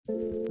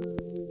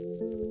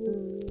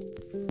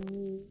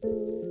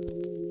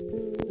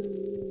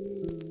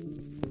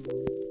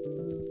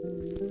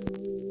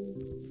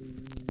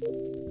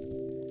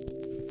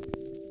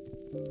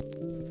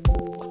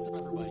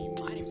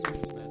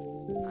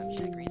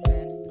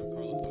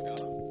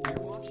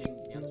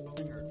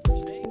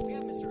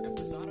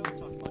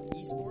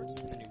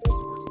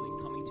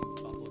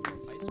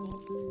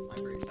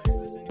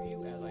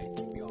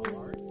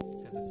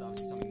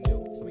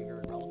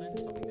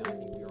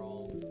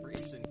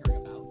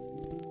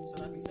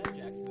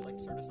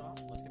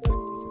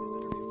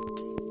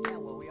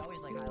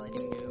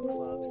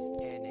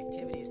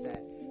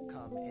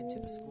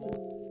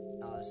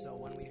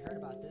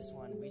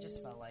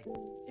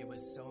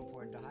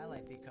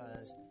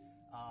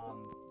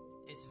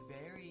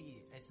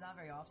it's not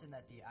very often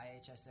that the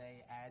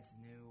IHSA adds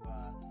new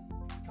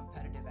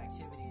competitive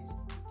activities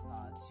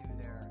to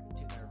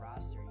their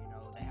roster. You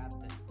know,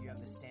 you have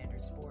the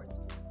standard sports,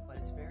 but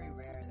it's very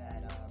rare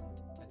that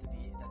the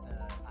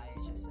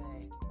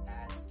IHSA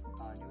adds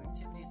new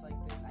activities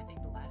like this. I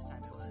think the last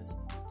time it was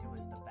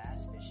the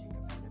bass fishing,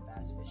 competitive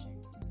bass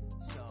fishing.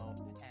 So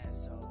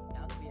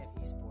now that we have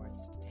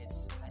eSports,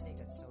 I think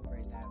it's so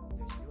great that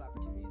there's new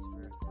opportunities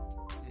for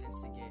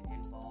students to get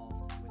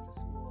involved with the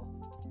school.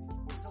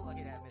 We're so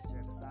lucky to have Mr.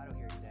 Impastato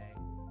here today.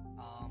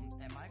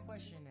 And my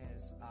question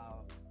is,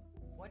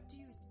 what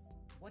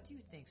do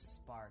you think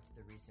sparked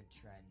the recent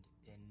trend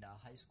in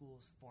high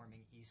schools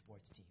forming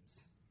esports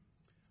teams?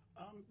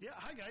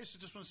 Hi guys.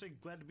 I just want to say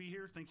glad to be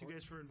here. Thank you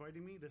guys for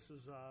inviting me. This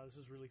is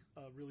really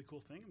a really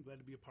cool thing. I'm glad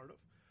to be a part of.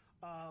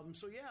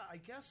 I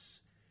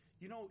guess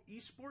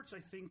esports. I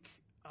think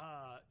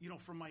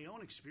from my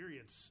own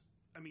experience,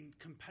 I mean,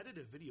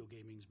 competitive video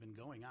gaming has been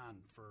going on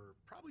for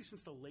probably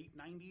since the late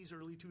 90s,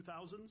 early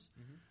 2000s.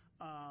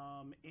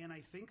 Mm-hmm. And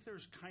I think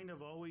there's kind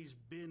of always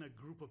been a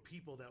group of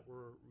people that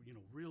were,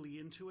 really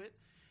into it.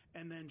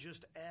 And then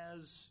just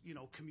as,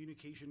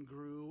 communication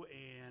grew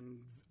and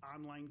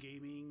online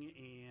gaming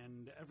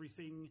and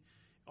everything,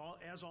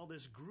 as all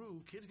this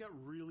grew, kids got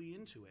really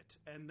into it.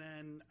 And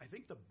then I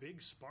think the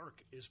big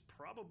spark is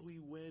probably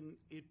when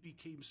it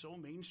became so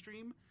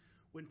mainstream,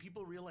 when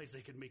people realize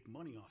they can make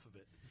money off of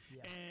it.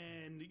 Yeah.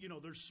 And,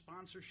 there's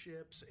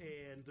sponsorships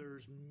and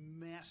there's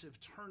massive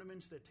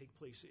tournaments that take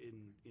place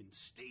in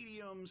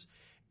stadiums.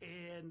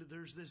 And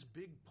there's this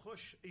big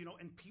push,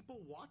 and people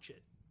watch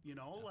it.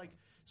 Like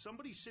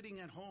somebody sitting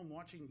at home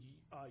watching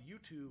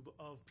YouTube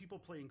of people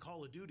playing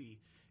Call of Duty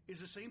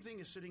is the same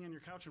thing as sitting on your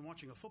couch and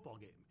watching a football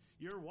game.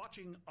 You're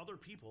watching other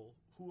people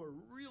who are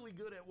really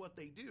good at what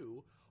they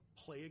do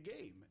play a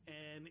game.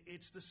 And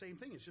it's the same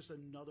thing. It's just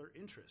another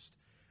interest.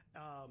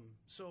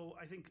 So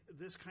I think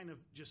this kind of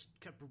just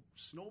kept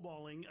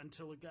snowballing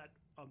until it got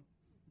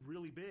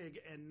really big,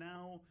 and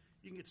now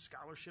you can get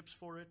scholarships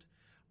for it.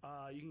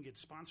 You can get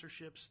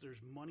sponsorships.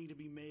 There's money to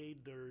be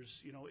made.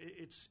 There's,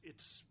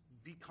 it's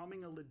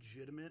becoming a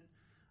legitimate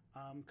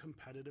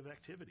competitive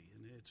activity,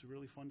 and it's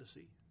really fun to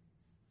see.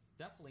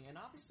 Definitely, and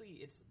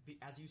obviously,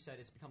 as you said,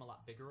 it's become a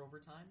lot bigger over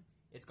time.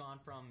 It's gone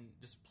from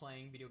just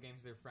playing video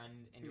games with your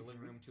friend in your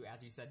living room to,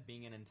 as you said,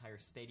 being in an entire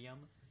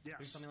stadium, doing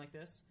something like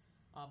this.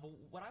 But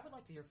what I would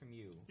like to hear from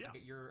you, to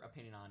get your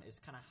opinion on, is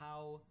kind of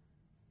how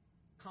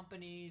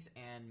companies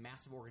and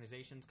massive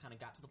organizations kind of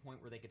got to the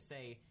point where they could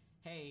say,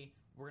 hey,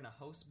 we're going to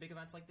host big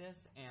events like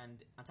this,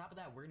 and on top of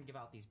that, we're going to give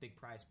out these big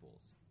prize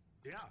pools.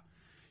 Yeah.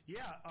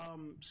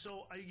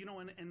 So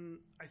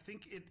I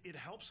think it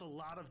helps a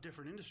lot of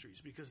different industries,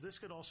 because this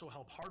could also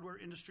help hardware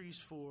industries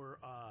for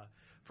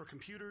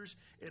computers.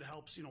 It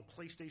helps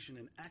PlayStation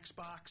and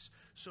Xbox.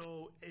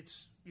 So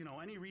it's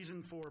any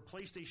reason for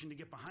PlayStation to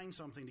get behind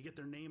something, to get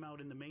their name out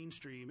in the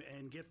mainstream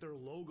and get their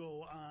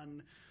logo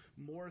on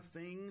more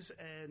things,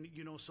 and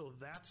so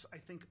that's, I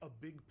think, a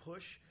big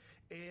push,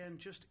 and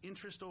just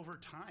interest over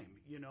time.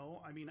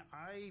 I mean,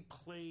 I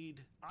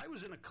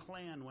was in a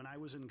clan when I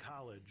was in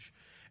college,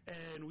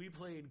 and we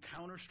played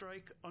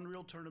Counter-Strike,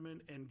 Unreal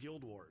Tournament, and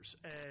Guild Wars.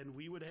 And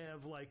we would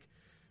have like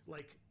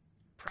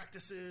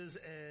practices,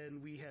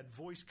 and we had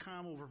voice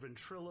comm over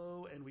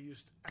Ventrilo, and we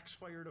used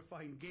Xfire to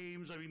find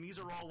games. I mean, these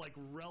are all like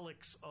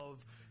relics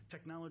of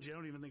technology I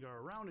don't even think are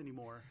around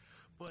anymore.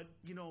 But,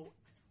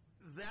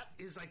 that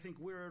is, I think,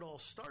 where it all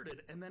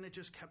started, and then it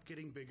just kept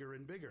getting bigger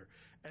and bigger.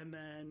 And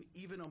then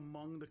even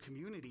among the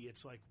community,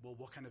 it's like, well,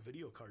 what kind of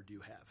video card do you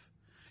have?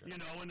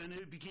 Sure. And then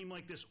it became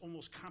like this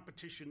almost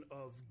competition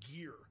of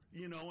gear,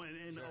 and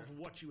sure, of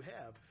what you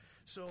have.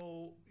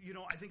 So,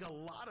 I think a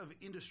lot of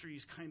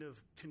industries kind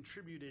of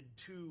contributed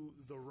to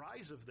the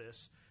rise of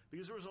this,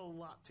 because there was a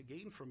lot to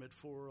gain from it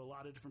for a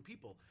lot of different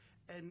people.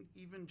 And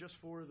even just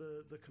for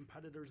the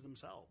competitors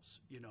themselves,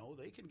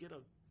 they can get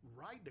a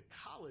ride to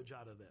college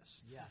out of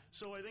this. Yeah.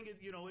 So I think it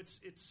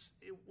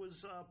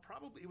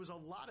was a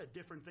lot of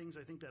different things,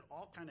 I think, that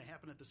all kind of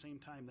happened at the same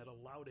time that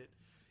allowed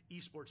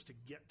esports to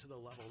get to the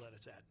level that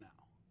it's at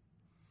now.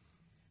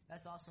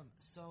 That's awesome.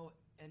 So,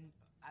 in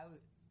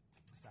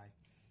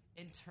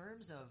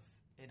terms of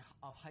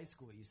high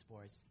school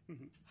esports,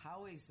 mm-hmm,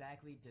 how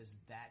exactly does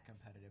that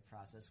competitive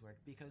process work?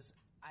 Because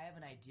I have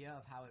an idea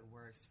of how it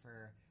works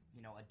for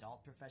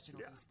adult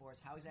professional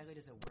esports. How exactly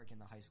does it work in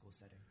the high school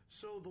setting?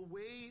 So the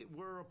way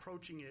we're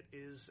approaching it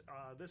is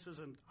this is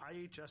an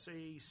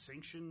IHSA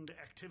sanctioned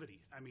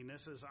activity. I mean,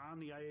 this is on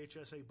the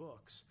IHSA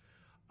books.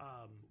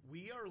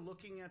 We are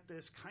looking at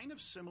this kind of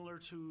similar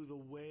to the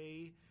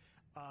way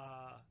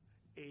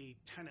a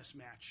tennis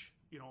match,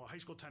 a high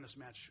school tennis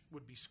match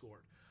would be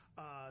scored.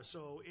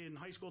 So in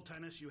high school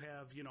tennis, you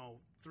have,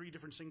 3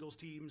 different singles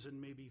teams and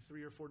maybe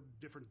 3 or 4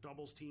 different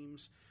doubles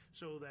teams.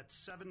 So that's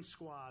 7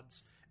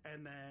 squads.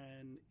 And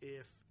then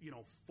if,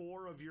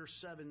 4 of your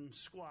 7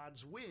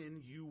 squads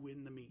win, you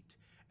win the meet.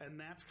 And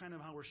that's kind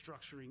of how we're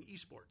structuring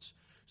esports.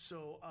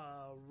 So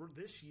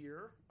this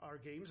year, our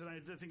games, and I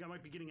think I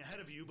might be getting ahead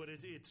of you, but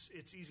it's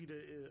easy to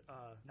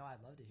no, I'd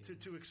love to hear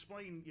to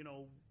explain,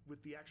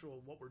 with the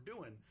actual what we're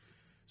doing.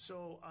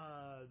 So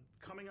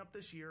coming up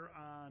this year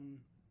on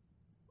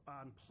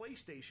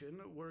PlayStation,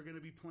 we're going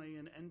to be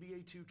playing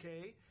NBA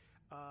 2K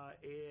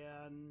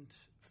and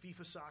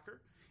FIFA Soccer.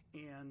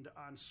 And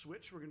on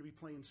Switch, we're going to be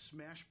playing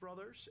Smash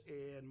Brothers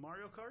and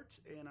Mario Kart.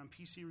 And on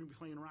PC, we're going to be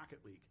playing Rocket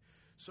League.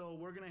 So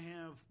we're going to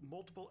have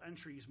multiple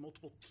entries,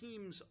 multiple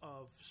teams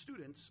of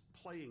students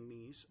playing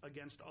these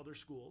against other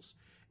schools.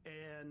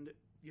 And,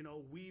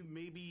 we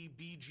maybe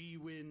BG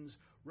wins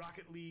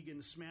Rocket League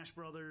and Smash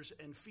Brothers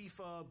and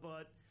FIFA,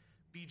 but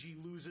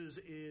BG loses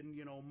in,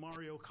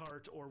 Mario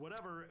Kart or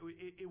whatever.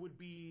 It would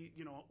be,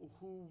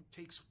 who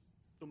takes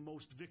the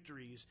most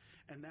victories,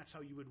 and that's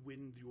how you would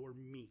win your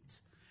meet.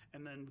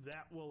 And then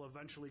that will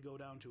eventually go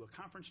down to a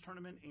conference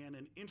tournament and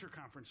an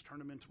interconference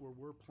tournament where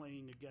we're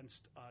playing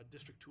against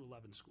District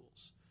 211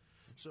 schools.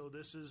 So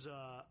this is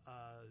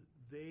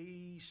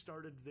they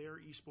started their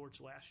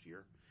eSports last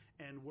year,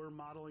 and we're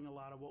modeling a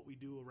lot of what we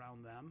do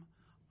around them.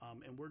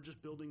 And we're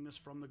just building this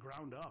from the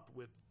ground up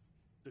with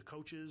the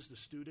coaches, the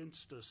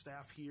students, the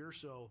staff here.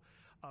 So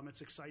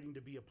it's exciting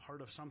to be a part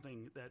of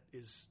something that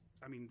is,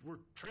 we're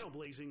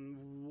trailblazing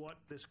what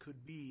this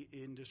could be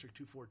in District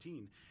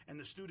 214. And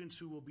the students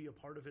who will be a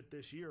part of it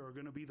this year are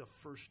going to be the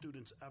first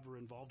students ever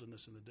involved in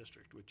this in the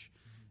district, which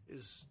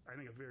is, I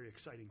think, a very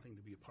exciting thing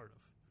to be a part of.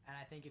 And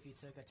I think if you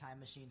took a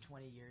time machine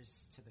 20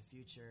 years to the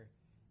future,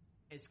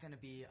 it's going to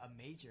be a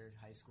major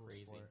high school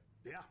sport.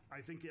 Yeah,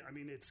 I think,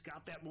 it's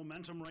got that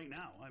momentum right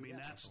now.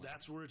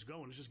 That's where it's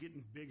going. It's just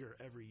getting bigger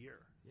every year.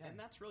 Yeah. And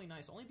that's really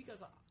nice, only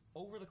because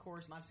over the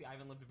course, and obviously I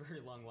haven't lived a very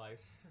long life,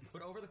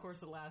 but over the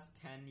course of the last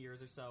 10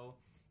 years or so,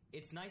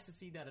 it's nice to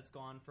see that it's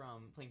gone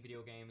from playing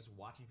video games,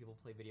 watching people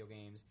play video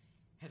games,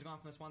 has gone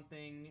from this one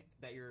thing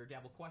that your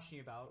dad will question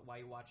you about, why are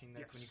you watching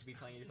this when you could be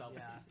playing it yourself,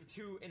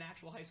 to an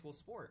actual high school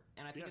sport.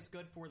 And I think it's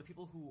good for the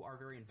people who are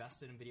very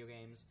invested in video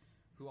games,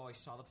 who always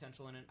saw the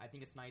potential in it. I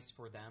think it's nice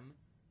for them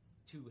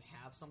to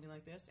have something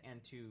like this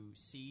and to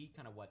see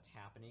kind of what's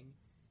happening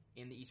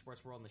in the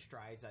esports world and the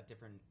strides that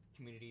different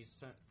communities,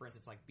 so for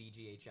instance, like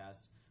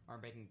BGHS, are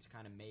making to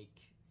kind of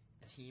make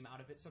a team out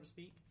of it, so to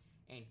speak,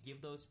 and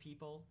give those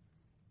people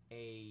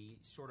a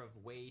sort of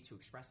way to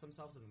express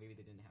themselves that maybe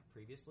they didn't have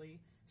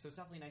previously. So it's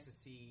definitely nice to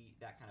see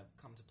that kind of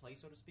come to play,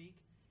 so to speak.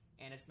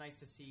 And it's nice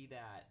to see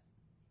that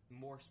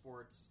more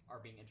sports are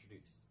being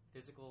introduced,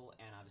 physical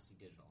and obviously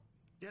digital.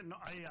 Yeah, no,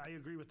 I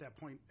agree with that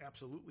point,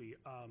 absolutely.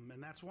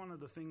 And that's one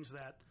of the things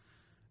that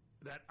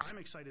I'm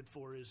excited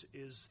for is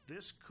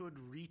this could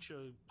reach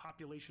a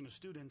population of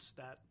students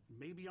that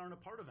maybe aren't a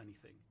part of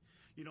anything,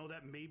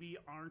 that maybe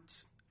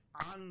aren't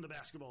on the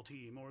basketball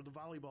team or the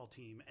volleyball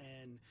team.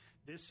 And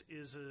this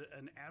is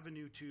an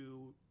avenue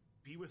to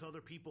be with other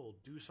people,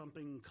 do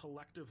something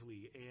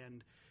collectively.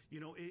 And,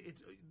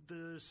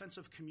 the sense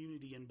of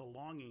community and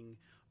belonging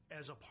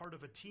as a part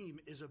of a team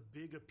is a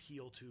big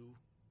appeal to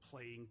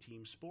playing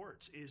team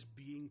sports, is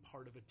being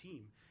part of a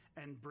team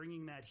and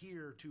bringing that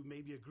here to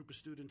maybe a group of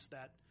students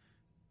that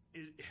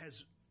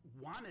has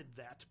wanted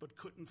that but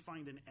couldn't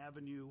find an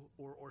avenue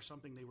or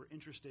something they were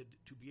interested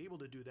to be able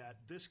to do that.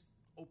 This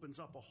opens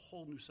up a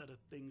whole new set of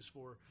things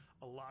for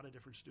a lot of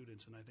different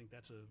students, and I think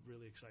that's a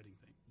really exciting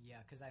thing. Yeah,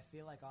 because I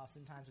feel like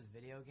oftentimes with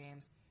video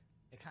games,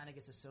 it kind of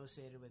gets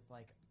associated with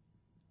like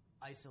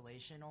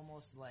isolation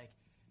almost. Like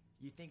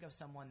you think of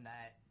someone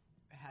that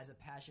has a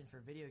passion for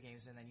video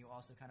games, and then you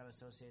also kind of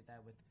associate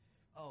that with,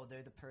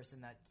 they're the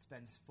person that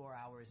spends 4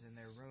 hours in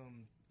their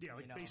room. Yeah,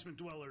 like basement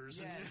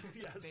dwellers. Yeah,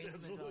 yes,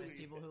 basement dwellers,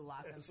 people who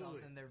lock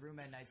themselves in their room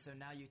at night. So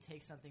now you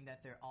take something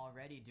that they're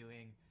already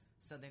doing,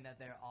 something that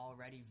they're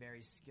already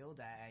very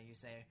skilled at, and you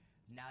say,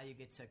 now you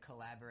get to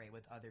collaborate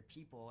with other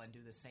people and do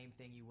the same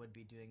thing you would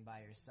be doing by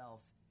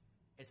yourself.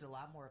 It's a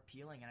lot more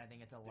appealing, and I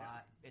think it's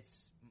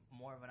it's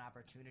more of an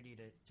opportunity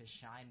to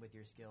shine with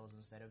your skills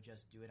instead of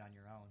just do it on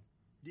your own.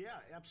 Yeah,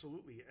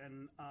 absolutely.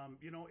 And,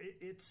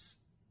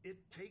 it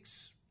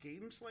takes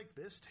games like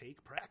this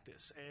take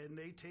practice and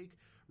they take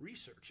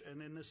research.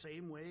 And in the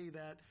same way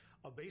that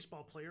a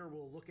baseball player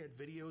will look at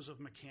videos of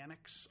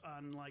mechanics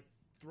on like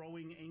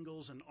throwing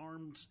angles and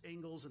arms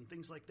angles and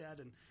things like that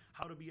and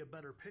how to be a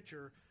better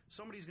pitcher,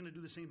 somebody's going to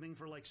do the same thing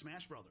for like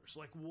Smash Brothers.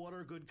 Like, what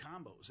are good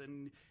combos?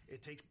 And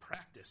it takes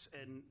practice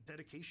and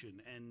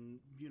dedication and,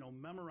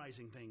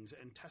 memorizing things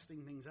and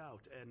testing things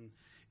out. And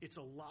it's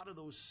a lot of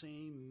those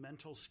same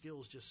mental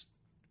skills just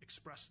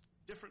expressed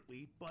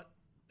differently, but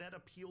that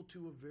appeal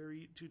to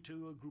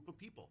a group of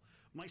people,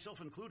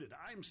 myself included.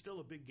 I'm still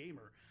a big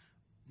gamer.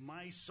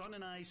 My son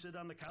and I sit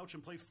on the couch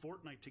and play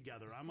Fortnite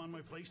together. I'm on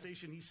my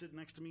PlayStation. He's sitting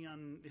next to me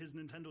on his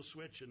Nintendo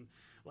Switch. And,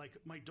 like,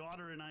 my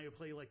daughter and I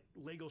play, like,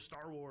 Lego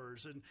Star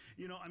Wars. And,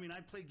 I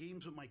play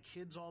games with my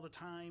kids all the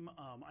time.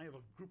 I have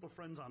a group of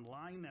friends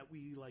online that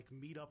we, like,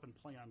 meet up and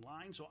play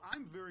online. So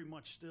I'm very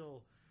much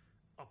still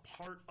a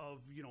part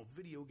of,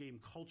 video game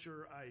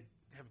culture.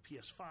 have a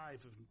PS5.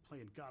 I've been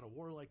playing God of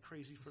War like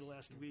crazy for the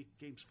last week.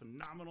 Game's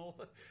phenomenal.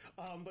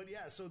 But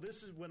yeah, so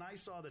this is when I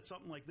saw that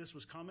something like this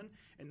was coming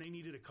and they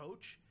needed a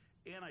coach,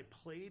 and I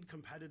played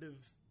competitive.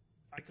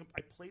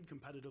 I played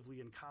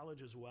competitively in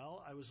college as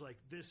well. I was like,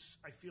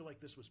 I feel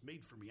like this was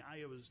made for me.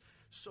 I was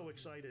so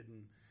excited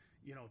and,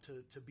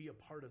 to be a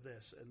part of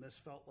this. And this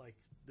felt like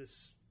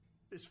this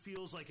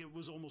feels like it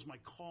was almost my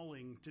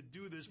calling to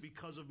do this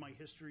because of my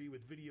history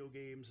with video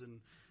games. And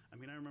I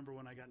mean, I remember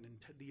when I got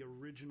the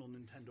original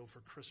Nintendo for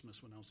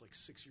Christmas when I was like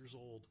 6 years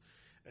old,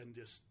 and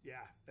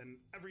and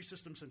every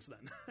system since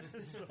then.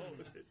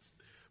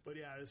 But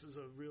this is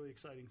a really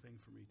exciting thing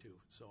for me too.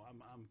 So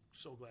I'm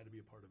so glad to be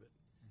a part of it.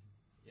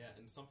 Yeah,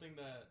 and something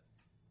that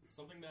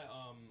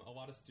a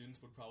lot of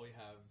students would probably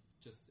have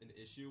just an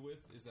issue with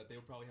is that they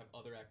would probably have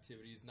other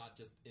activities, not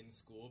just in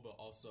school, but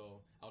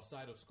also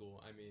outside of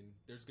school. I mean,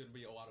 there's going to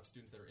be a lot of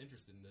students that are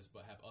interested in this,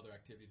 but have other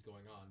activities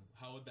going on.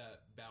 How would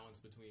that balance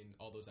between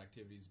all those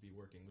activities be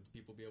working? Would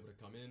people be able to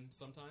come in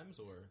sometimes,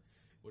 or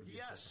would it be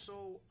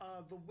so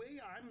the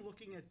way I'm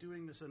looking at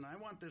doing this, and I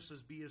want this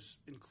to be as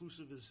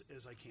inclusive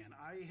as I can.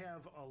 I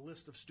have a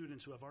list of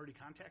students who have already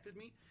contacted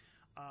me.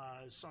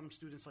 Some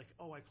students like,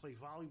 I play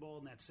volleyball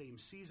in that same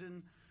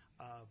season,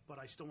 but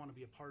I still want to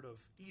be a part of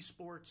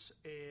eSports,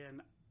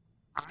 and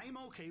I'm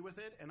okay with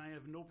it, and I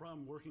have no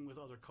problem working with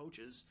other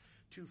coaches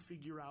to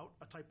figure out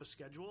a type of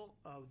schedule.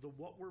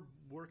 What we're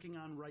working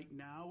on right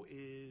now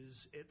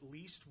is at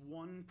least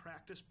one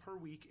practice per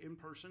week in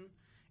person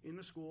in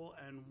the school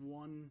and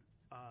one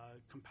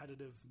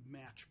competitive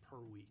match per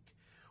week.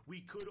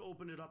 We could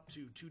open it up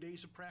to 2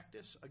 days of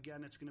practice.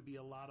 Again, it's going to be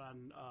a lot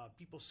on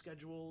people's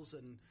schedules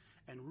and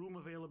room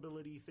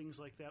availability, things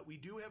like that. We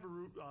do have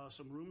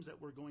some rooms that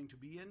we're going to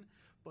be in,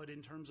 but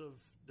in terms of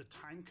the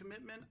time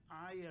commitment,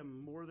 I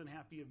am more than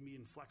happy of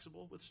being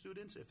flexible with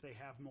students if they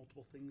have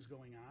multiple things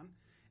going on.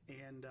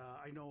 And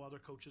I know other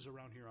coaches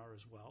around here are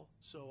as well.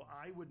 So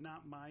I would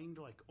not mind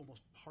like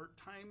almost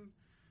part-time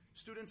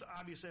students.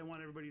 Obviously, I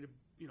want everybody to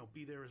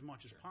be there as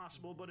much as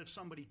possible, but if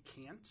somebody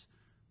can't,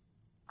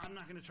 I'm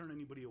not going to turn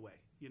anybody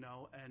away,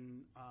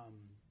 and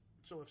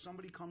so if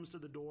somebody comes to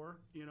the door,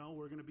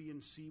 we're going to be in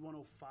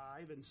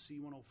C105 and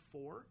C104.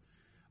 We're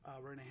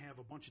going to have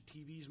a bunch of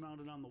TVs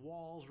mounted on the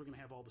walls. We're going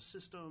to have all the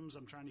systems.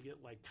 I'm trying to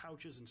get like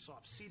couches and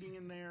soft seating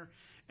in there.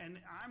 And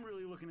I'm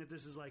really looking at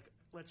this as like,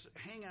 let's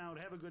hang out,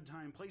 have a good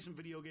time, play some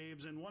video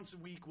games. And once a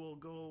week we'll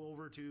go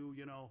over to,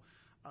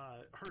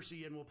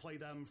 IHSA, and we'll play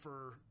them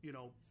for,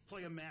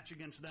 play a match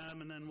against them.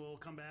 And then we'll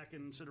come back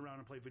and sit around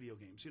and play video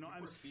games.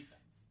 I'm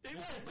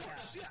of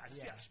course,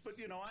 yes. But,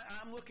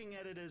 I'm looking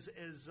at it as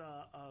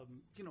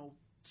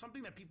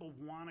something that people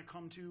want to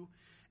come to.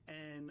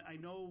 And I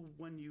know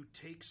when you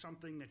take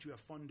something that you have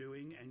fun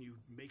doing and you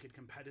make it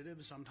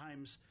competitive,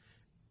 sometimes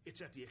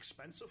it's at the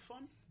expense of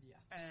fun. Yeah.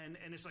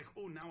 And it's like,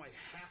 now I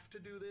have to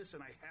do this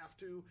and I have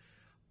to.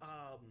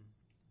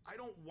 I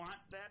don't want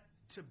that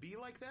to be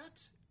like that.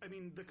 I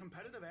mean, the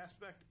competitive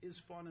aspect is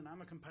fun, and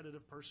I'm a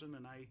competitive person,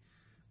 and I,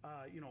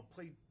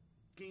 play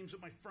games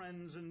with my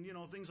friends and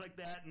things like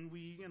that, and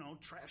we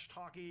trash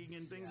talking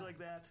and things like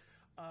that,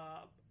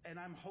 and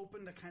I'm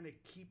hoping to kind of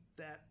keep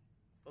that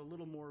a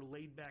little more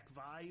laid back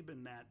vibe,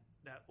 and that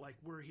like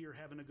we're here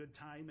having a good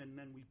time and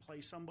then we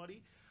play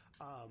somebody.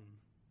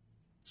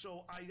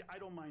 So I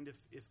don't mind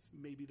if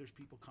maybe there's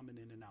people coming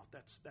in and out.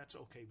 That's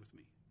okay with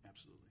me.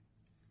 Absolutely.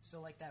 So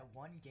like that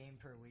one game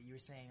per week, you were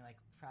saying like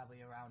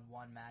probably around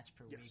one match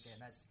per week,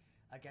 and that's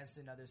against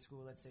another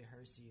school, let's say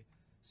IHSA.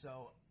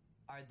 So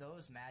are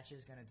those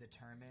matches going to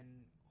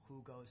determine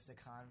who goes to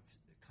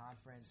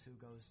conference, who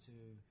goes to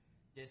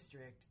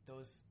district?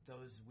 Those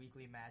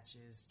weekly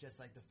matches, just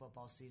like the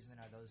football season,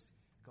 are those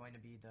going to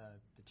be the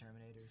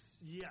determinators?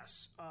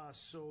 Yes.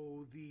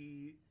 So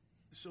the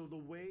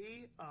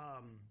way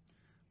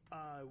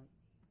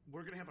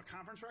we're going to have a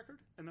conference record,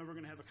 and then we're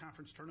going to have a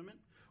conference tournament.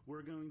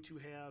 We're going to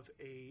have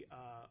a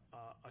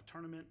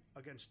tournament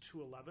against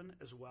 211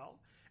 as well.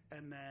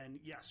 And then,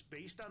 yes,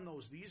 based on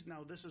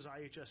this is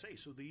IHSA,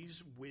 so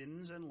these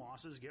wins and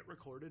losses get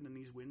recorded, and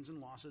these wins and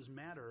losses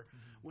matter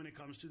when it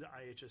comes to the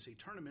IHSA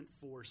tournament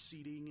for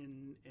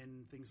seeding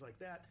and things like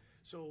that.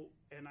 So,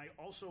 and I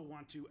also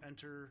want to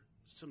enter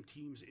some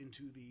teams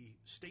into the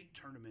state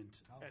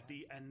tournament at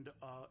the end.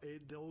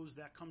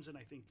 That comes in,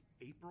 I think,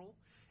 April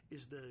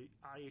is the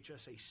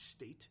IHSA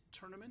state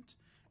tournament.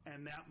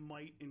 And that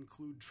might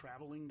include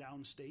traveling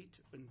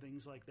downstate and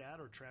things like that,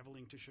 or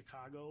traveling to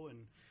Chicago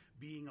and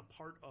being a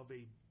part of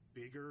a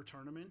bigger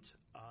tournament.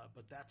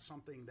 But that's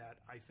something that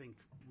I think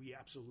we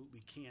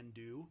absolutely can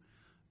do.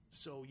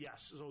 So,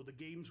 yes, so the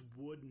games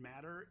would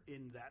matter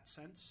in that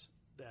sense,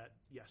 that,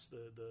 yes,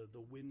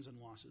 the wins and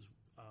losses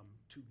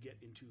to get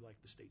into, like,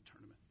 the state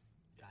tournament.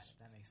 Got it.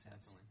 That makes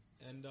sense. Definitely.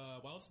 And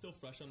while it's still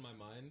fresh on my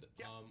mind,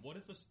 what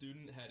if a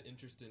student had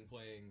interest in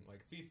playing like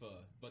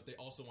FIFA, but they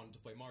also wanted to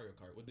play Mario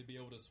Kart? Would they be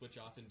able to switch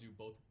off and do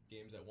both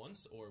games at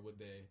once, or would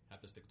they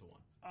have to stick to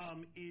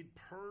one?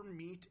 Per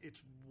meet,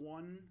 it's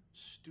one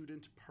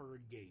student per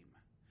game.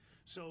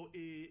 So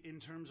in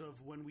terms of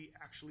when we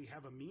actually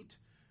have a meet,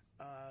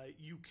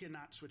 you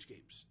cannot switch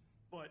games.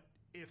 But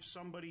if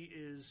somebody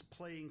is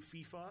playing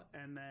FIFA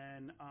and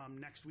then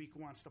next week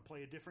wants to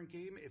play a different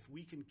game, if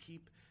we can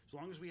keep, as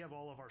long as we have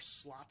all of our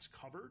slots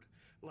covered,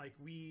 hang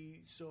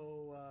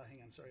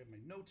on, sorry, I have my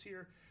notes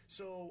here.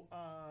 So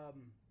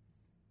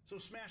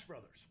Smash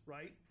Brothers,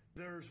 right?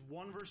 There's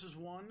 1 versus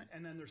 1,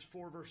 and then there's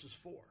 4 versus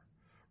 4,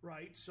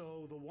 right?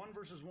 So the 1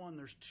 versus 1,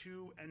 there's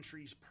 2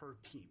 entries per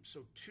team.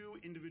 So 2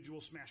 individual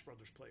Smash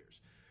Brothers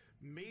players.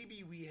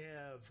 Maybe we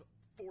have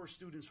 4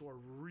 students who are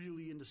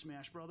really into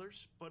Smash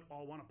Brothers, but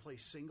all want to play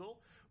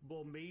single.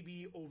 Well,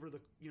 maybe over the,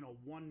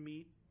 one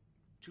meet,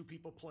 2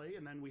 people play,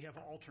 and then we have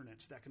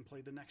alternates that can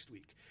play the next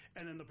week.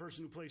 And then the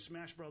person who plays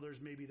Smash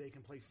Brothers, maybe they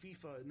can play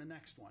FIFA in the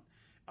next one.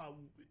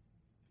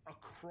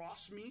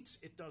 Across meets,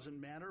 it doesn't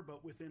matter,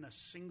 but within a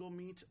single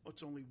meet,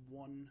 it's only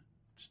 1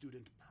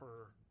 student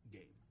per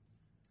game.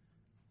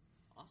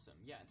 Awesome.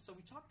 Yeah, so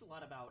we talked a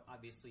lot about,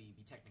 obviously,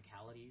 the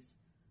technicalities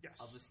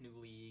of this new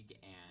league,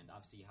 and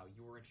obviously how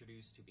you were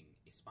introduced to being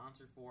a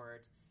sponsor for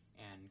it,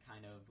 and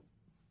kind of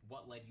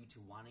what led you to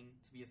wanting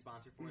to be a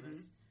sponsor for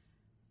this.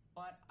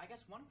 But I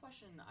guess one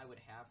question I would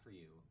have for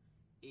you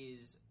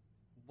is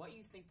what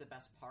you think the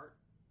best part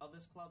of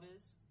this club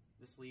is,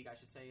 this league I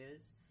should say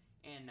is,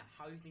 and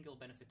how you think it'll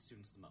benefit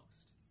students the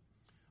most.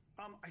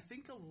 I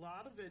think a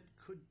lot of it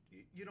could,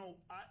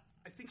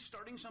 I think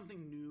starting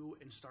something new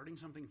and starting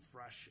something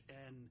fresh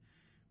and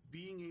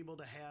being able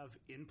to have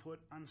input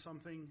on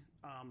something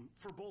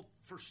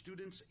for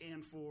students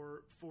and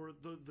for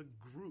the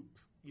group,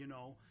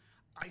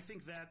 I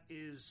think that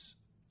is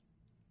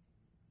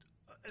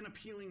an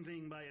appealing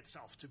thing by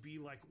itself, to be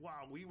like,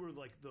 wow, we were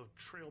like the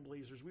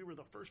trailblazers. We were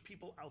the first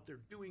people out there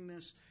doing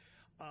this.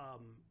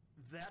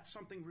 That's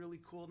something really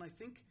cool. And I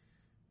think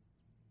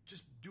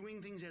just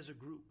doing things as a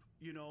group,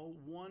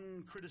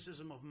 one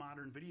criticism of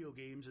modern video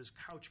games is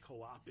couch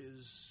co-op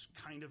is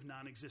kind of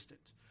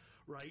non-existent,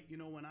 right?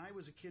 When I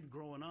was a kid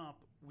growing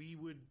up, we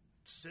would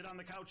sit on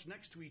the couch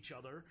next to each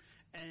other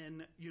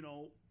and,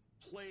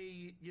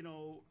 play,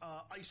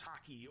 ice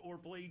hockey or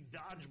play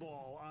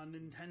dodgeball on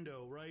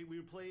Nintendo, right? We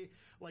would play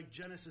like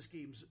Genesis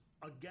games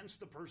against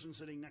the person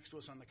sitting next to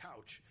us on the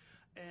couch.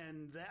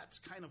 And that's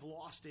kind of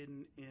lost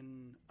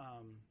in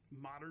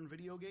modern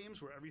video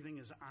games where everything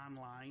is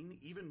online.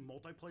 Even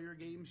multiplayer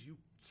games, you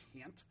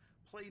can't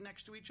play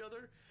next to each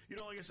other.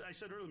 Like I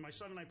said earlier, my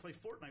son and I play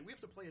Fortnite. We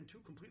have to play in 2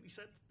 completely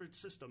separate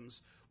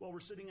systems while we're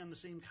sitting on the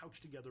same couch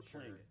together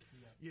playing it.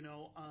 Yeah.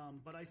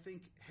 But I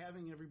think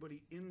having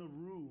everybody in the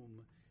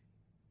room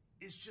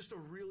is just a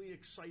really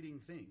exciting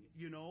thing.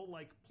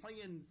 Like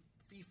playing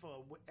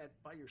FIFA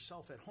by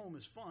yourself at home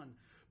is fun,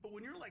 but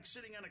when you're like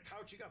sitting on a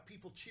couch, you got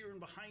people cheering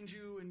behind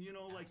you, and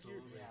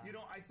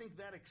I think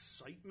that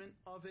excitement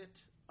of it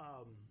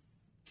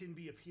can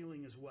be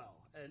appealing as well,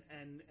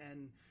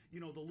 and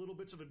the little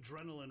bits of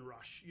adrenaline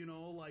rush,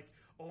 like,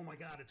 oh my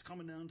God, it's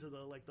coming down to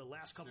the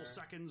last couple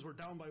seconds, we're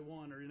down by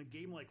 1, or in a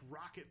game like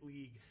Rocket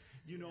League,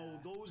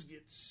 those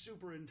get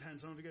super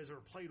intense. I don't know if you guys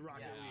ever played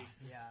Rocket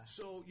League. Yeah.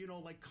 So,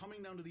 like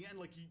coming down to the end,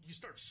 like you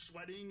start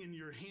sweating and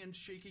your hands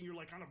shaking, you're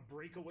like on a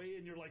breakaway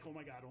and you're like, oh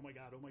my God.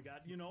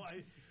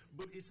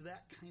 But it's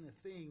that kind of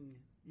thing,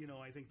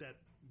 I think that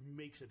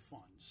makes it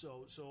fun.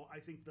 So I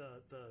think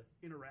the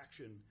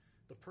interaction,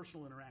 the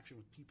personal interaction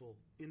with people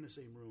in the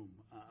same room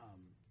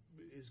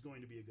is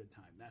going to be a good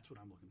time. That's what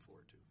I'm looking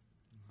forward to.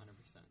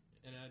 100%.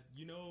 And,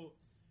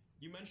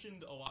 you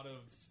mentioned a lot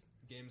of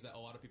games that a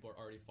lot of people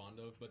are already fond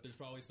of, but there's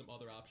probably some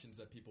other options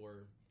that people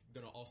are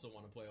going to also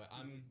want to play. Like,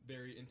 I'm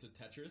very into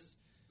Tetris.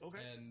 Okay.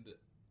 And,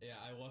 yeah,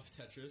 I love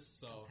Tetris.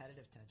 So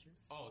competitive Tetris?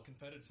 Oh,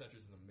 competitive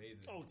Tetris is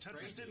amazing. Oh, it's Tetris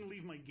crazy. Didn't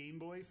leave my Game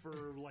Boy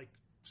for,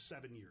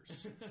 7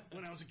 years.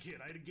 When I was a kid,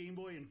 I had a Game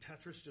Boy, and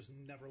Tetris just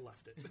never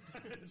left it.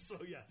 So,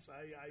 yes,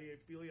 I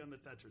feel you on the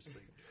Tetris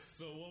thing.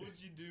 So what would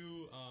you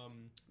do?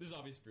 This is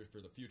obvious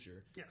for the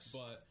future. Yes.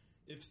 But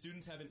if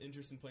students have an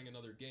interest in playing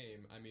another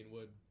game, I mean,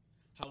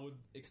 how would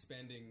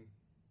expanding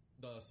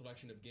the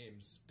selection of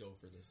games go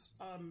for this?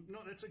 No,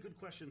 that's a good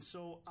question.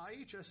 So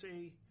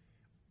IHSA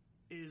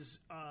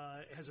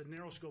has a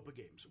narrow scope of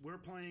games. We're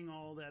playing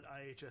all that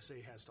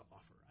IHSA has to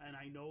offer. And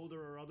I know there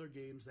are other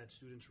games that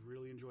students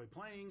really enjoy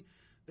playing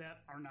that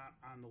are not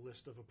on the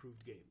list of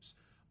approved games.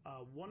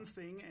 One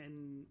thing,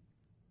 and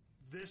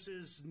this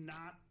is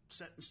not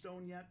set in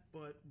stone yet,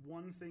 but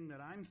one thing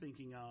that I'm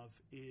thinking of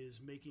is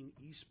making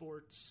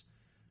eSports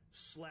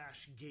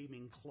 /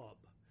 gaming club.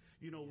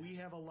 We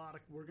have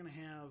we're going to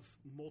have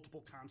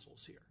multiple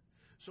consoles here.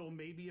 So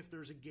maybe if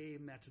there's a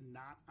game that's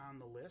not on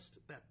the list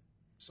that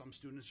some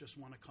students just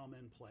want to come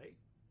and play,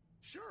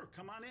 sure,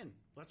 come on in.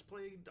 Let's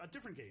play a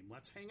different game.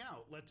 Let's hang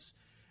out.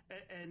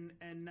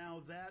 And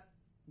now that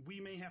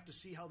we may have to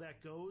see how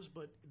that goes,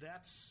 but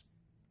that's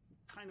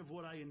kind of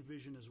what I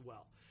envision as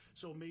well.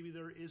 So maybe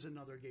there is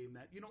another game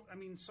that,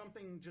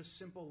 something just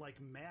simple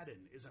like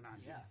Madden isn't on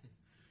here.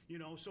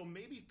 So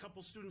maybe a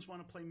couple students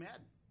want to play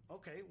Madden.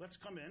 Okay, let's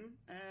come in,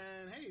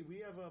 and hey, we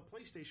have a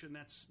PlayStation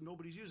that's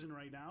nobody's using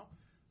right now.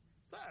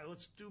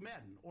 Let's do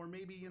Madden. Or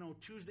maybe,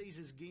 Tuesdays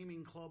is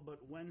gaming club, but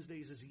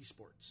Wednesdays is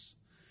eSports.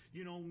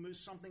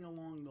 something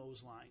along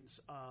those lines.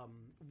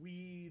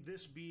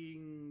 This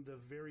being the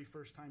very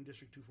first time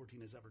District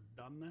 214 has ever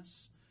done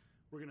this,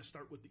 we're going to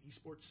start with the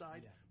eSports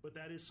side, but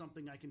that is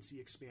something I can see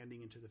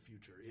expanding into the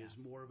future, is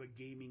more of a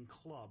gaming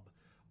club.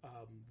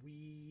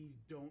 We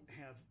don't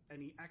have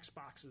any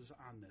Xboxes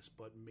on this,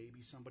 but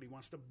maybe somebody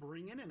wants to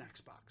bring in an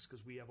Xbox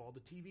because we have all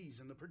the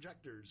TVs and the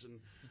projectors and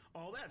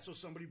all that. So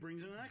somebody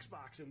brings in an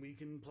Xbox and we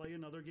can play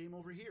another game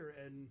over here.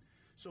 And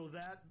so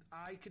that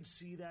I could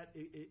see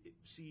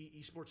see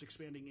esports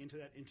expanding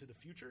into the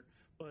future.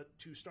 But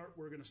to start,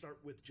 we're going to start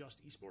with just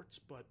esports.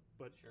 But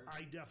sure.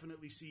 I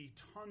definitely see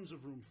tons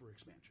of room for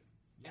expansion.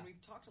 And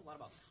we've talked a lot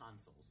about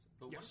consoles.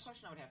 But one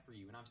question I would have for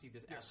you, and obviously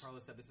this, as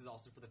Carlos said, this is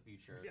also for the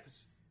future.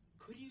 Yes.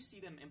 Could you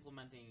see them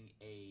implementing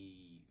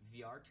a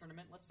VR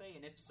tournament, let's say?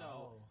 And if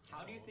so,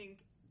 how do you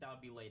think that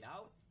would be laid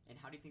out? And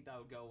how do you think that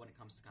would go when it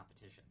comes to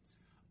competitions?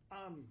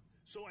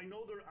 So I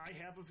know I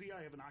have a VR.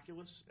 I have an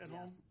Oculus at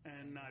home,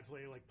 and I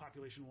play like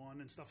Population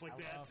 1 and stuff like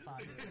that. Love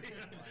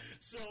Population 1.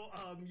 So,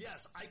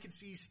 yes, I could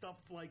see stuff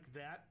like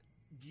that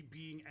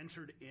being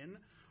entered in.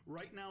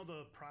 Right now,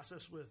 the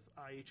process with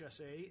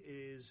IHSA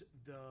is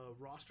the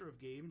roster of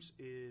games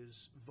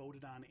is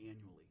voted on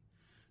annually.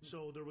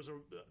 So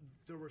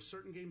there were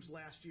certain games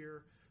last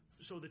year.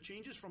 So the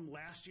changes from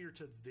last year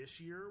to this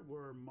year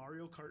were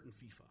Mario Kart and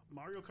FIFA.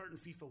 Mario Kart and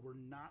FIFA were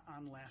not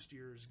on last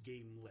year's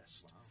game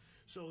list. Wow.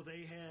 So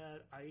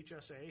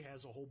IHSA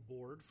has a whole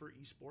board for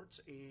esports,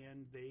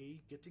 and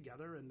they get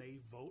together and they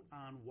vote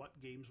on what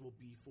games will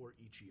be for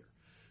each year.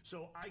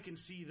 So I can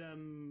see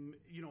them,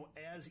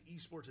 as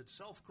esports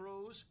itself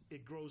grows,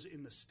 it grows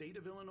in the state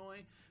of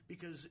Illinois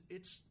because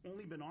it's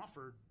only been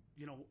offered.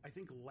 I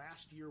think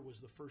last year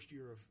was the first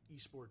year of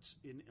esports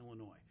in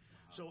Illinois.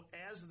 Wow. So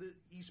as the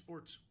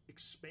esports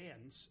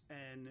expands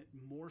and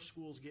more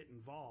schools get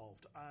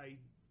involved, I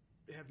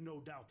have no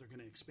doubt they're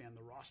going to expand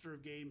the roster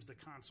of games, the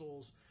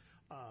consoles,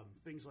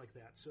 things like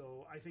that.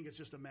 So I think it's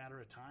just a matter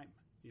of time,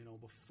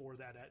 before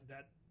that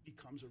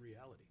becomes a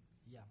reality.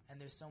 Yeah,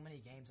 and there's so many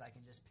games I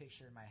can just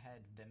picture in my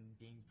head them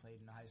being played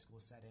in a high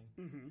school setting.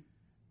 Mm-hmm.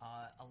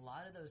 A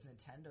lot of those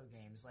Nintendo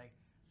games,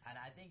 and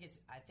I think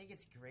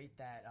it's great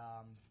that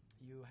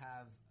you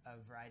have a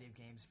variety of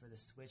games for the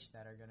Switch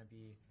that are going to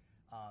be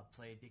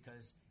played,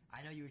 because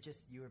I know you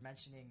were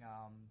mentioning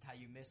how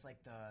you miss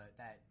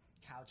that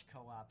couch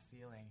co-op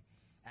feeling,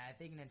 and I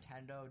think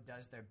Nintendo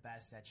does their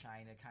best at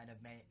trying to kind of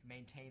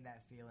maintain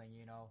that feeling.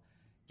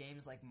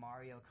 Games like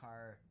Mario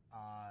Kart,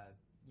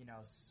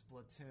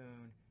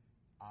 Splatoon.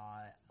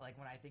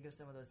 When I think of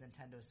some of those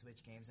Nintendo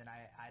Switch games, and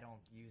I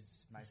don't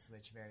use my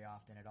Switch very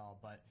often at all,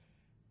 but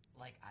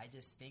I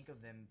just think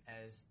of them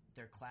as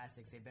they're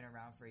classics. They've been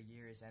around for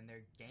years, and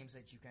they're games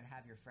that you can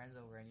have your friends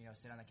over and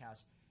sit on the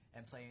couch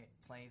and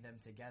play them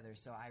together.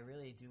 So I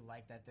really do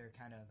like that they're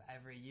kind of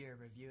every year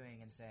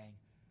reviewing and saying,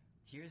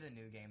 here's a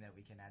new game that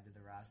we can add to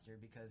the roster,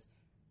 because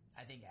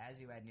I think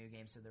as you add new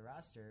games to the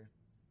roster,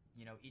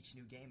 each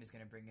new game is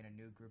going to bring in a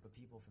new group of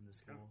people from the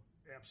school.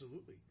 Yeah,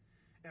 absolutely.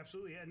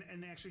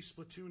 And actually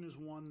Splatoon is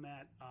one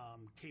that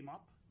came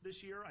up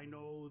this year. I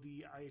know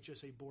the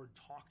IHSA board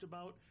talked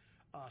about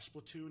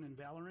Splatoon and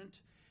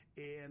Valorant,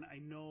 and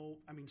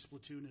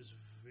Splatoon is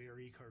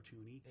very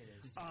cartoony. It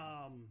is.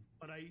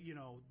 But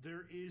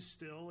there is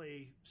still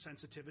a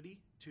sensitivity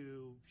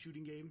to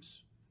shooting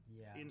games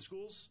in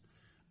schools.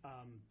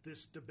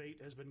 This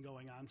debate has been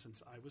going on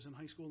since I was in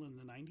high school in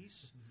the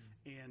 90s. Mm-hmm.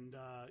 And,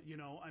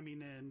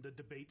 and the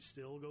debate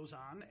still goes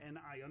on, and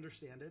I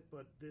understand it,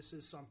 but this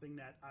is something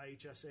that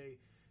IHSA,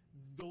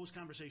 those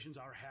conversations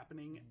are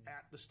happening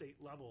at the state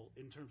level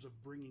in terms of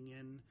bringing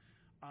in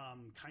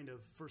kind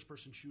of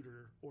first-person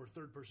shooter or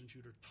third-person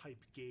shooter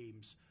type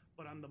games,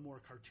 but on the more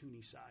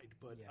cartoony side.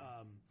 But,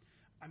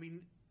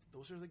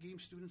 those are the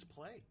games students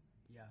play.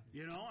 Yeah.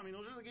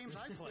 Those are the games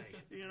I play.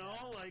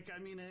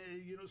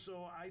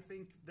 So I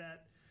think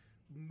that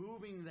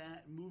moving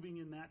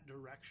in that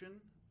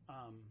direction,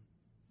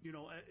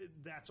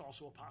 that's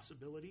also a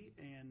possibility,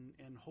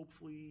 and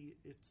hopefully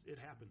it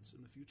happens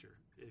in the future,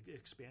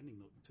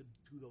 expanding to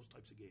those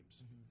types of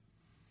games.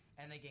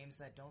 Mm-hmm. And the games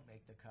that don't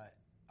make the cut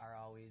are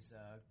always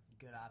a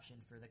good option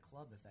for the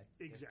club if that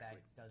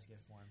does get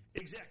formed.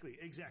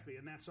 Exactly,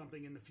 and that's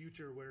something in the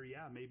future where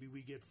maybe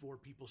we get 4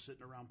 people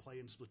sitting around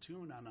playing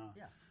Splatoon on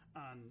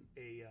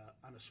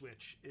a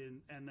Switch,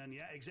 and then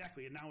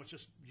exactly, and now it's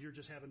just you're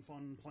just having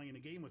fun playing a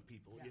game with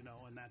people,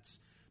 and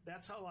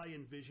that's how I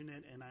envision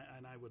it, and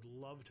I would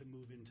love to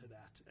move into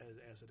that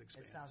as it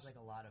expands. It sounds like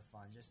a lot of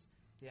fun. Just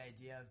the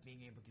idea of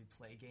being able to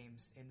play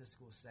games in the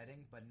school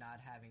setting, but not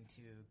having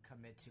to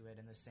commit to it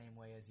in the same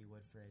way as you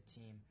would for a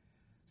team.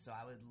 So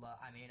I would love.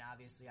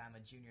 Obviously, I'm a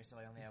junior, so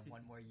I only have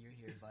one more year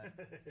here. But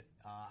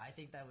I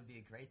think that would be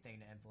a great thing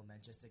to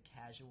implement, just a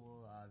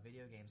casual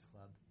video games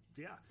club.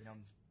 Yeah,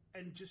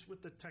 and just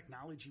with the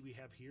technology we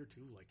have here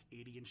too, like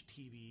 80-inch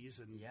TVs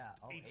and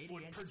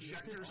 8-foot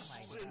projectors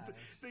and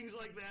things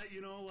like that.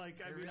 You're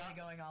really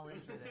going all in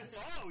for this.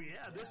 Oh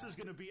yeah, this is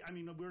going to be.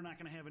 We're not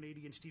going to have an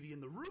 80-inch TV in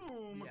the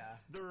room. Yeah.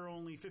 There are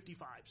only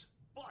 55s,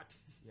 but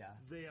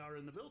they are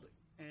in the building.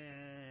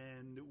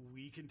 and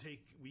we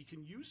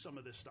can use some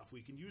of this stuff.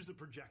 We can use the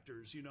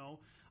projectors,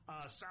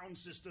 sound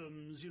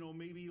systems,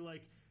 maybe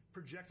like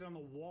project on the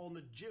wall in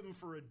the gym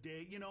for a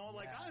day,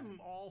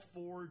 I'm all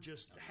for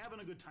just having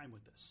a good time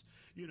with this,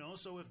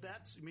 so if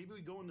that's, maybe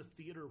we go in the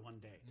theater one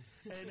day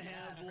and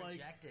have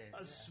like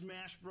a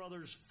Smash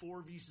Brothers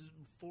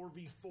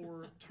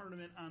 4v4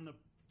 tournament on the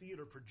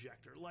theater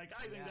projector. Like,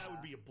 I think that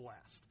would be a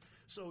blast.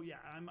 So yeah,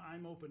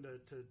 I'm open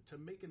to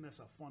making this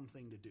a fun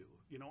thing to do.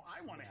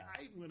 I want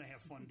to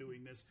have fun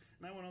doing this,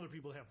 and I want other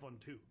people to have fun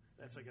too.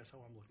 That's I guess how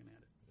I'm looking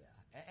at it.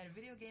 And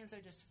video games are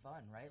just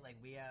fun, right? Like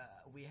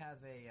we have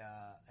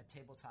a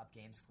tabletop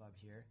games club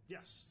here.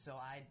 Yes. So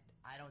I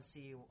don't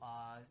see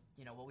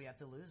what we have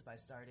to lose by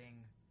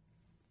starting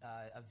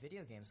a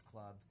video games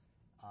club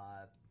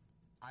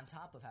on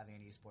top of having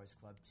an esports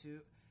club.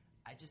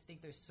 I just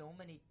think there's so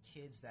many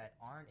kids that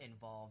aren't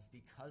involved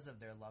because of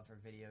their love for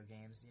video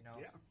games.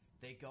 Yeah.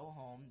 They go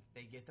home,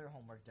 they get their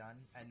homework done,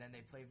 and then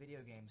they play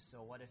video games.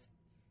 So what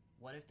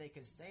if they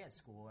could stay at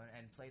school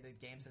and play the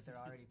games that they're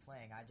already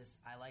playing?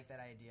 I like that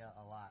idea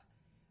a lot.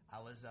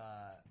 I was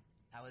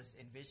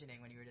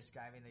envisioning when you were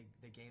describing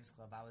the games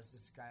club. I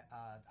was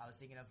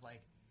thinking of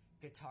like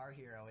Guitar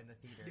Hero in the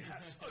theater.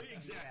 Yes,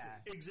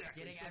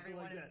 exactly.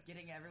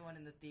 Getting everyone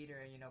in the theater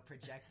and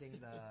projecting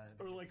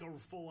the or like a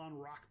full on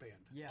rock band.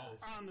 Yeah.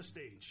 On the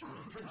stage,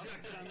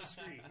 projected on the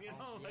screen.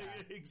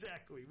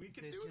 Exactly. We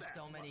can There's do just that.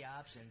 so many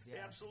options.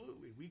 Yeah,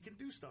 absolutely. We can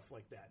do stuff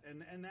like that,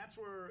 and that's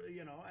where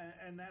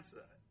and that's.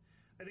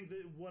 I think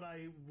that what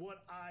I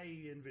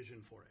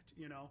envision for it,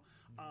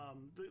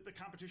 the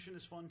competition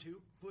is fun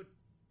too, but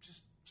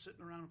just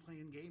sitting around and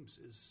playing games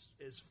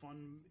is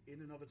fun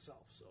in and of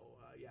itself. So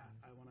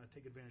I want to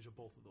take advantage of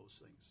both of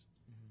those things.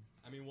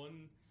 I mean,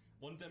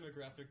 one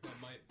demographic that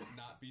might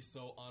not be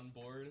so on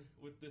board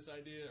with this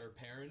idea are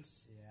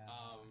parents. Yeah.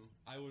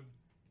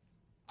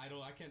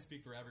 I can't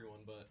speak for everyone,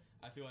 but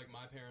I feel like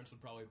my parents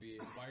would probably be,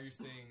 why are you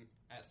staying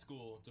at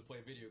school to play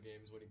video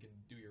games when you can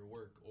do your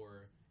work?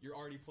 Or you're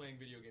already playing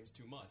video games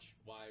too much.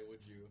 Why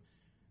would you?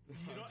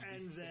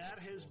 And that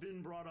has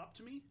been brought up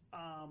to me.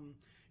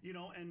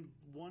 And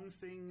one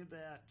thing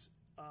that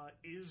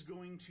is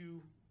going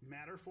to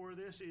matter for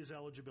this is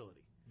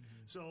eligibility.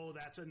 Mm-hmm. So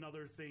that's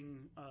another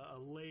thing, a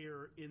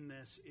layer in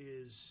this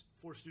is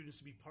for students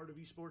to be part of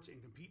esports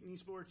and compete in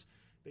esports.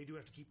 They do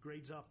have to keep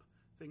grades up,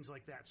 things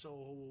like that.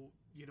 So,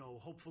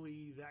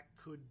 hopefully that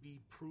could be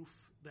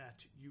proof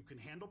that you can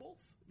handle both.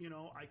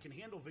 I can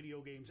handle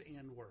video games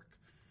and work.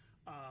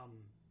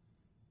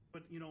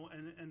 But,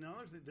 and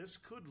another thing, this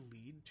could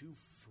lead to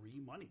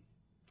free money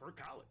for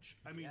college.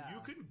 I mean,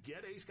 you can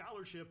get a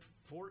scholarship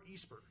for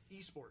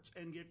esports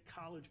and get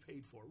college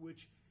paid for,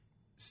 which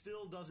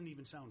still doesn't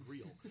even sound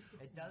real.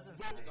 It doesn't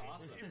but, sound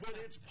awesome. But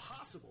it's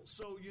possible.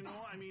 So,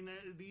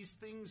 these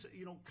things,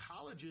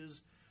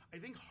 colleges, I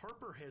think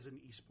Harper has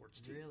an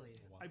esports team. Really?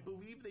 Wow. I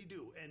believe they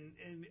do. And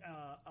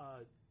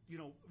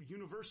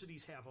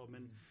universities have them.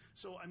 And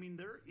so,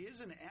 there is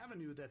an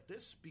avenue that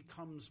this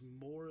becomes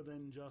more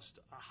than just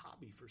a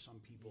hobby for some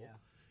people. Yeah.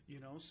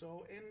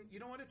 So, and you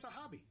know what? It's a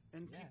hobby.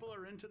 And people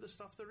are into the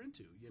stuff they're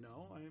into,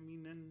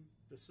 and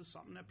this is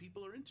something that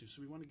people are into.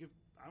 So I want to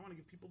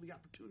give people the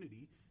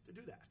opportunity to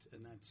do that.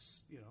 And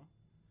that's,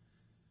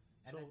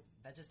 And so,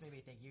 that just made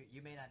me think,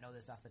 you may not know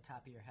this off the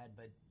top of your head,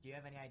 but do you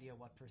have any idea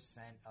what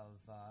percent of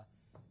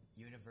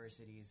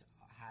universities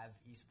have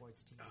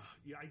esports teams?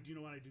 I do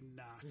know what I do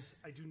not.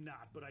 I do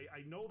not, but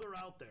I know they're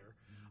out there.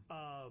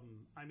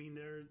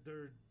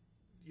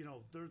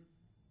 They're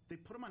they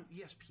put them on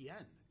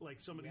ESPN, like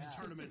some of these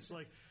tournaments.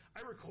 Like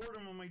I record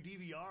them on my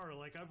DVR.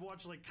 Like I've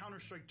watched like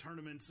Counter-Strike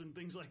tournaments and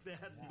things like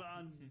that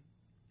on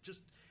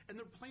and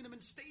they're playing them in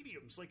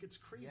stadiums. Like it's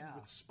crazy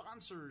with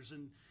sponsors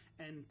and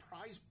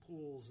prize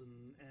pools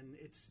and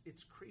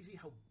it's crazy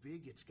how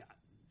big it's gotten.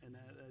 And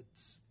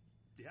it's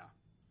Yeah.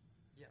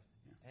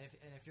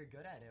 And if you're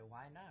good at it,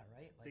 why not,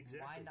 right? Like,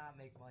 exactly. Why not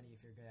make money if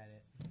you're good at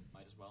it?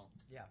 Might as well.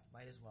 Yeah,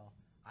 might as well.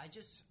 I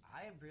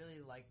really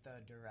like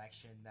the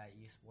direction that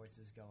esports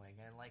is going.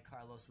 And like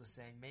Carlos was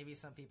saying, maybe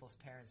some people's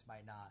parents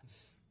might not.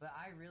 But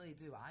I really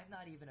do. I'm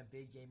not even a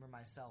big gamer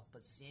myself,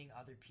 but seeing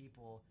other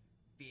people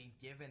being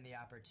given the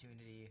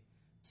opportunity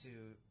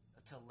to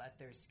let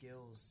their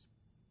skills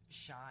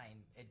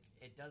shine,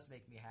 it does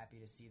make me happy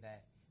to see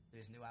that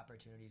there's new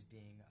opportunities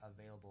being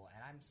available.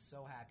 And I'm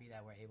so happy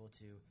that we're able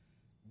to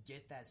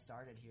get that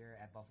started here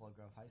at Buffalo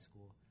Grove High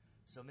School.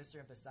 So, Mr.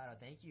 Impastato,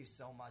 thank you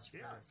so much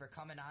for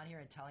coming on here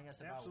and telling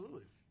us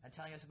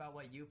about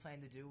what you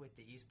plan to do with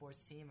the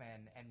esports team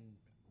and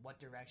what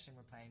direction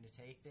we're planning to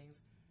take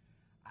things.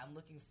 I'm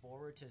looking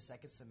forward to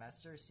second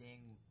semester,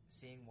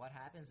 seeing what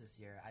happens this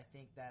year. I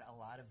think that a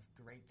lot of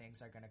great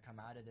things are going to come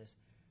out of this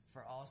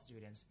for all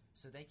students.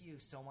 So thank you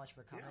so much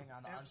for coming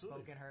on the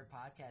Unspoken Herd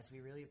podcast. We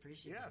really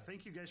appreciate it. Yeah,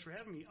 thank you guys for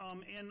having me.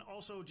 And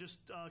also just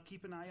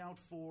keep an eye out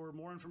for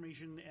more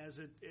information as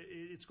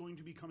it's going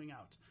to be coming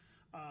out.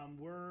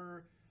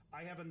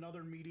 I have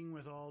another meeting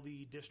with all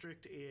the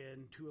district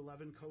and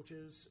 211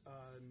 coaches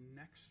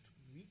next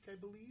week, I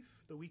believe.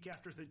 The week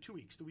after 2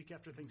 weeks, the week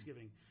after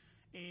Thanksgiving.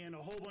 and a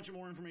whole bunch of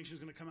more information is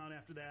going to come out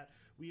after that.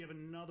 We have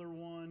another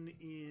one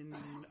in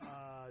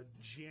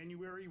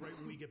January, right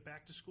when we get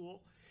back to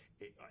school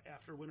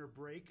after winter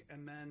break,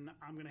 and then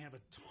I'm going to have a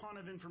ton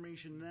of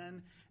information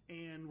then,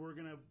 and we're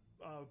going to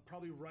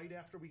probably right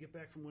after we get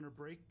back from winter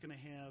break, going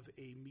to have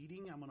a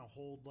meeting. I'm going to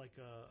hold like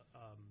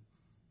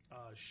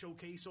a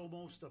showcase,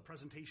 almost a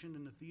presentation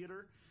in the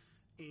theater,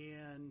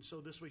 and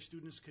so this way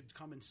students could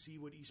come and see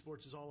what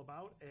esports is all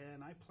about.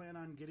 And I plan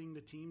on getting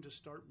the team to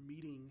start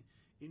meeting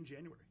in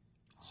January.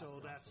 Awesome.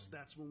 So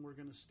that's when we're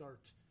going to start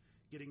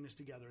getting this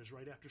together, is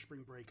right after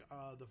spring break.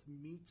 The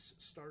meets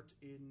start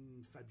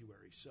in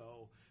February,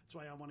 so that's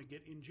why I want to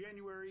get in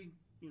January.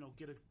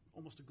 Get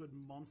almost a good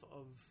month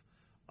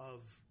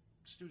of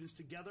students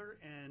together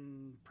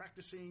and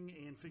practicing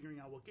and figuring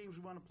out what games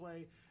we want to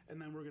play,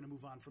 and then we're going to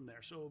move on from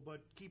there. So,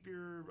 but keep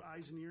your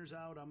eyes and ears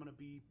out. I'm going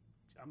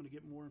to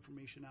get more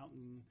information out,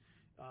 and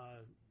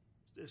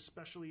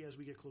especially as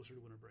we get closer to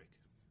winter break.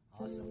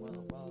 Awesome.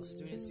 Well,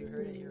 students, you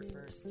heard it here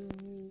first.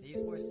 The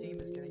esports team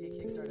is going to get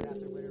kickstarted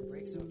after winter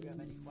break, so if you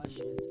have any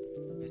questions,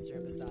 Mr.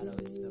 Impastato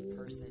is the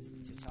person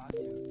to talk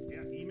to.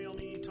 Yeah, email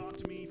me, talk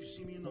to me. If you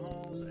see me in the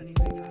halls,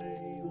 anything